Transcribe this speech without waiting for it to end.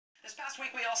This past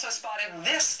week, we also spotted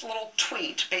this little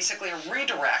tweet, basically a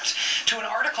redirect to an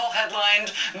article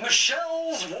headlined,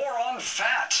 "Michelle's War on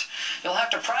Fat. You'll have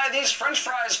to pry these French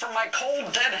fries from my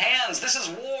cold, dead hands. This is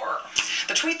war."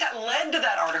 The tweet that led to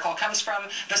that article comes from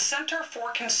the Center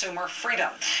for Consumer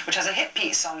Freedom, which has a hit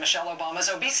piece on Michelle Obama's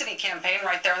obesity campaign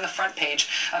right there on the front page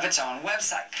of its own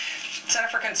website. Center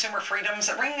for Consumer Freedom, does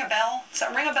that ring a bell? Does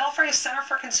that ring a bell for you, Center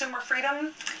for Consumer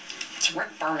Freedom? It's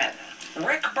Rick Berman.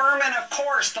 Rick Berman, of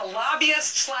course, the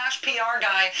lobbyist/PR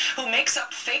guy who makes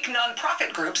up fake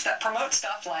nonprofit groups that promote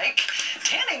stuff like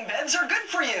tanning beds are good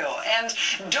for you, and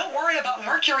don't worry about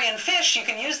mercury in fish, you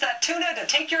can use that tuna to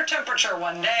take your temperature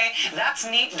one day. That's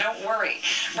neat, don't worry.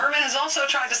 Berman has also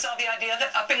tried to sell the idea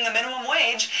that upping the minimum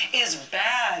wage is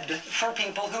bad for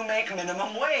people who make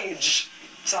minimum wage.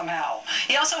 Somehow.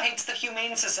 He also hates the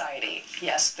Humane Society.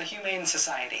 Yes, the Humane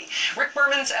Society. Rick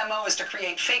Berman's MO is to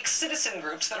create fake citizen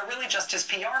groups that are really just his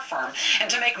PR firm, and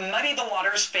to make muddy the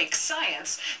waters fake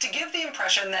science, to give the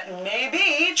impression that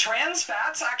maybe trans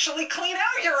fats actually clean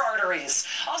out your arteries.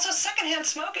 Also, secondhand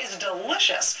smoke is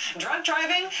delicious. Drunk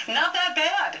driving, not that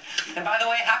bad. And by the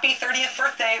way, happy 30th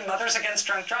birthday, Mothers Against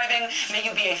Drunk Driving. May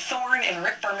you be a thorn in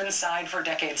Rick Berman's side for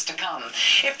decades to come.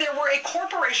 If there were a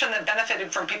corporation that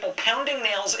benefited from people pounding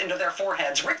nails into their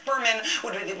foreheads, Rick Berman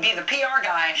would be the PR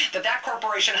guy that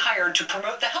corporation hired to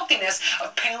promote the healthiness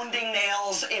of pounding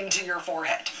nails into your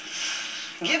forehead.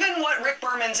 Given what Rick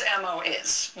Berman's MO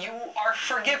is, you are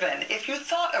forgiven if you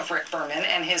thought of Rick Berman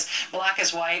and his black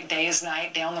is white, day is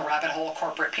night, down the rabbit hole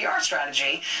corporate PR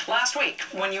strategy last week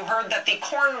when you heard that the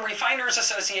Corn Refiners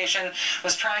Association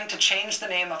was trying to change the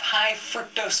name of high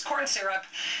fructose corn syrup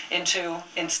into,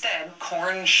 instead,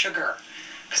 corn sugar.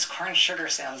 Because corn sugar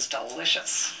sounds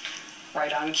delicious.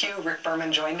 Right on cue, Rick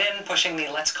Berman joined in, pushing the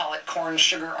let's call it corn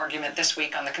sugar argument this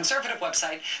week on the conservative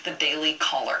website, The Daily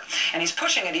Caller. And he's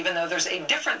pushing it even though there's a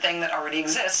different thing that already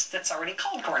exists that's already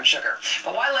called corn sugar.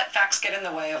 But why let facts get in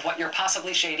the way of what your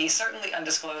possibly shady, certainly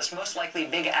undisclosed, most likely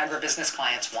big agribusiness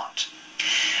clients want?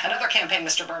 Another campaign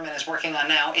Mr. Berman is working on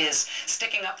now is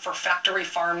sticking up for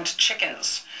factory-farmed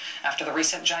chickens after the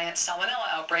recent giant salmonella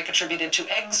outbreak attributed to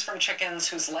eggs from chickens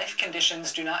whose life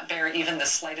conditions do not bear even the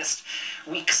slightest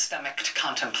weak-stomached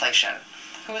contemplation.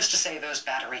 Who is to say those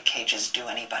battery cages do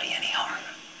anybody any harm?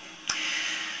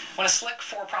 When a slick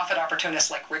for-profit opportunist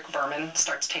like Rick Berman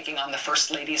starts taking on the First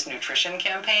Lady's nutrition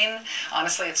campaign,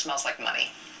 honestly, it smells like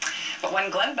money. But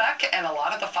when Glenn Beck and a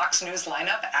lot of the Fox News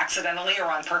lineup accidentally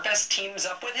or on purpose teams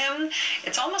up with him,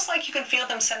 it's almost like you can feel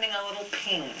them sending a little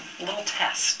ping, a little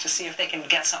test to see if they can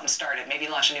get something started, maybe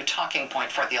launch a new talking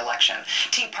point for the election.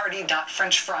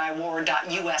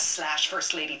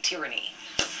 teaparty.frenchfrywar.us/First Lady Tyranny.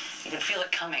 You can feel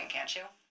it coming, can't you?